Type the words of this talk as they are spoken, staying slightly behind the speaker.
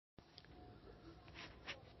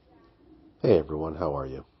Hey everyone, how are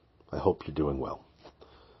you? I hope you're doing well.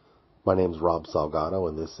 My name's Rob Salgado,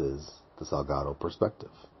 and this is the Salgado Perspective.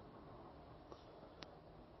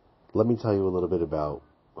 Let me tell you a little bit about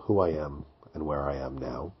who I am and where I am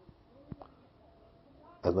now.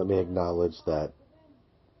 And let me acknowledge that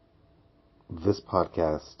this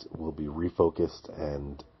podcast will be refocused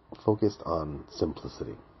and focused on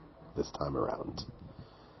simplicity this time around.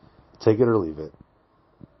 Take it or leave it,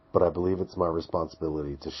 but I believe it's my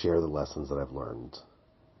responsibility to share the lessons that I've learned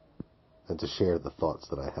and to share the thoughts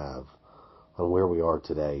that I have on where we are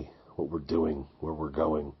today, what we're doing, where we're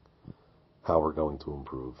going, how we're going to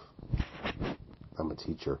improve. I'm a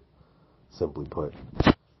teacher, simply put.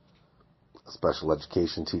 A special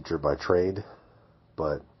education teacher by trade,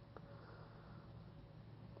 but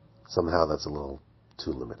somehow that's a little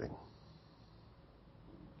too limiting.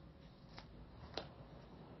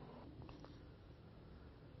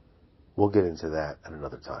 We'll get into that at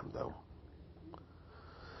another time, though.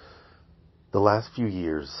 The last few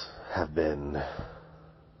years have been,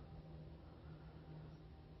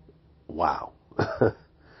 wow,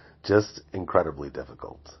 just incredibly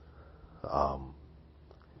difficult.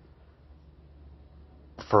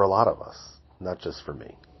 For a lot of us, not just for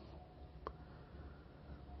me.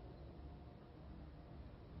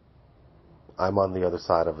 I'm on the other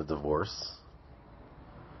side of a divorce,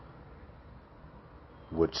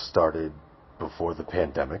 which started before the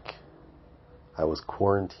pandemic. I was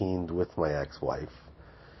quarantined with my ex-wife,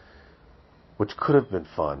 which could have been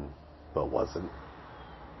fun, but wasn't.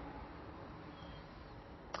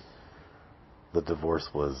 The divorce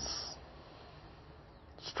was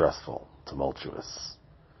stressful, tumultuous.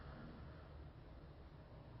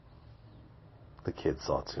 The kids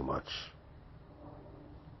saw too much,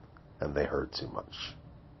 and they heard too much.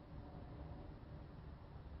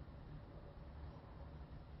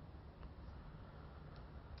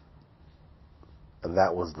 And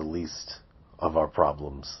that was the least of our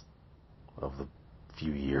problems of the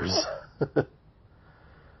few years.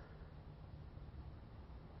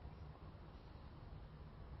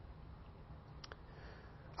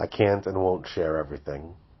 I can't and won't share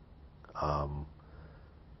everything,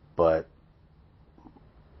 but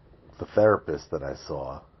the therapist that I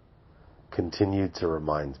saw continued to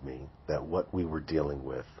remind me that what we were dealing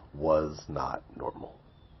with was not normal.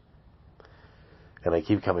 And I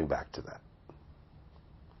keep coming back to that.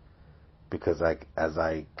 Because as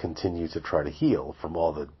I continue to try to heal from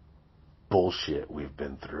all the bullshit we've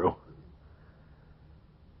been through,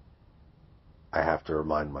 I have to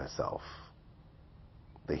remind myself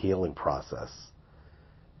the healing process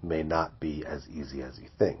may not be as easy as you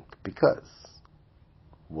think, because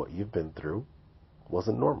what you've been through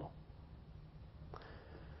wasn't normal.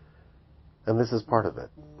 And this is part of it.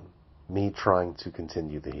 Me trying to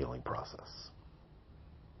continue the healing process.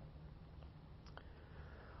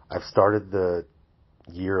 I've started the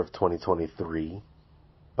year of 2023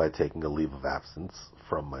 by taking a leave of absence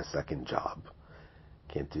from my second job.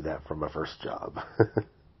 Can't do that from my first job.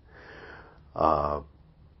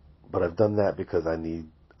 But I've done that because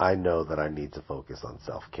I know that I need to focus on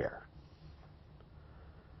self-care.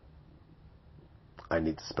 I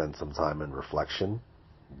need to spend some time in reflection,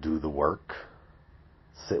 do the work,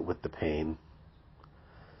 sit with the pain,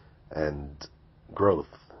 and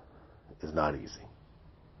growth is not easy.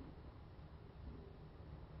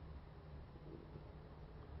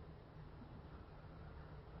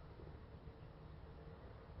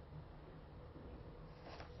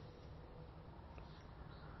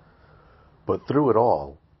 But through it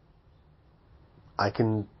all, I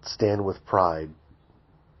can stand with pride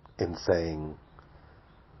in saying,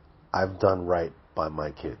 I've done right by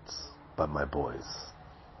my kids, by my boys.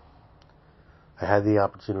 I had the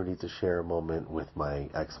opportunity to share a moment with my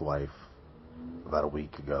ex-wife about a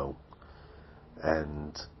week ago,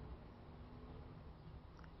 and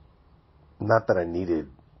not that I needed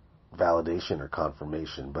validation or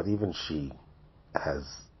confirmation, but even she has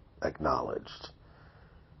acknowledged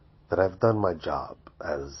that I've done my job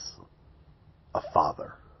as a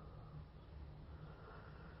father.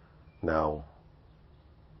 Now,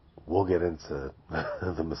 we'll get into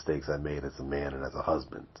the mistakes I made as a man and as a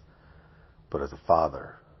husband. But as a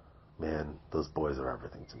father, man, those boys are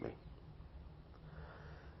everything to me.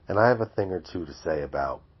 And I have a thing or two to say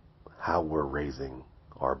about how we're raising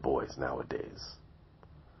our boys nowadays.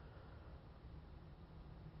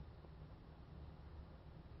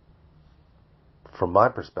 From my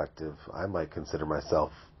perspective, I might consider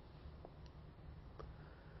myself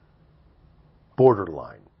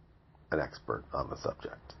borderline an expert on the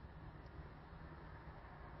subject.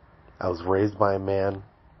 I was raised by a man,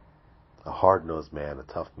 a hard-nosed man, a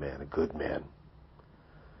tough man, a good man.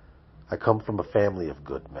 I come from a family of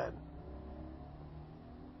good men.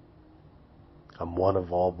 I'm one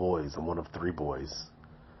of all boys. I'm one of 3 boys.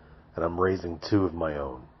 And I'm raising 2 of my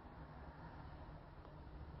own.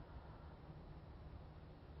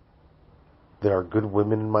 There are good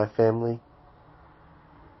women in my family,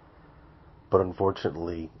 but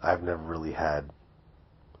unfortunately, I've never really had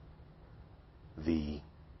the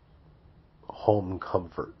home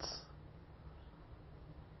comforts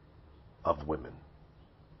of women.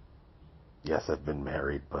 Yes, I've been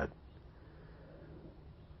married, but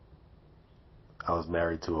I was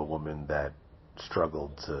married to a woman that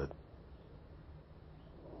struggled to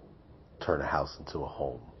turn a house into a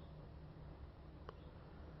home.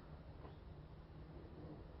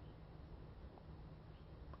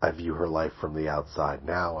 I view her life from the outside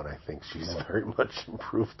now, and I think she's very much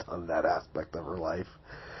improved on that aspect of her life.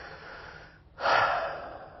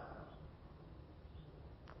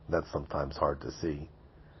 That's sometimes hard to see,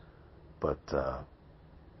 but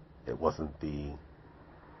it wasn't the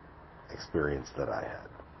experience that I had.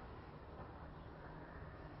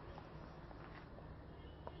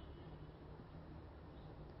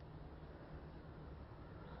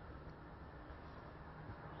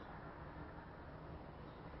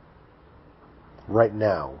 Right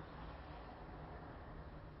now,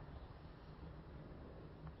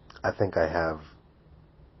 I think I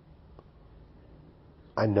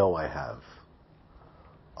know I have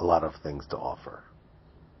a lot of things to offer,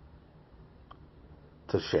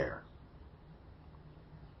 to share.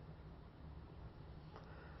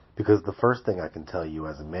 Because the first thing I can tell you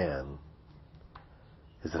as a man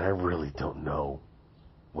is that I really don't know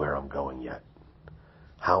where I'm going yet,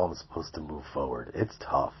 how I'm supposed to move forward. It's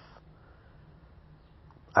tough.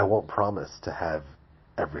 I won't promise to have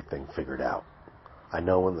everything figured out. I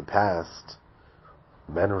know in the past,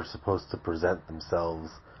 men are supposed to present themselves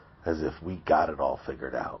as if we got it all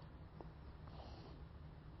figured out.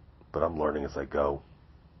 But I'm learning as I go.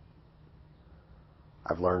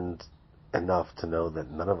 I've learned enough to know that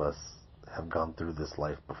none of us have gone through this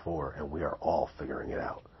life before, and we are all figuring it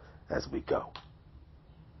out as we go.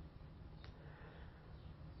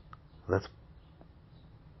 That's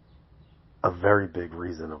a very big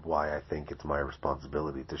reason of why I think it's my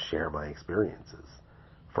responsibility to share my experiences,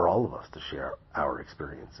 for all of us to share our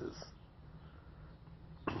experiences.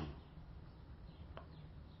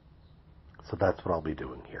 So that's what I'll be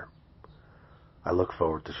doing here. I look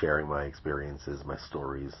forward to sharing my experiences, my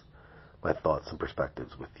stories, my thoughts and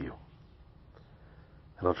perspectives with you.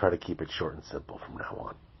 And I'll try to keep it short and simple from now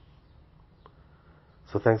on.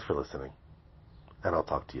 So thanks for listening, and I'll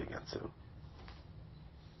talk to you again soon.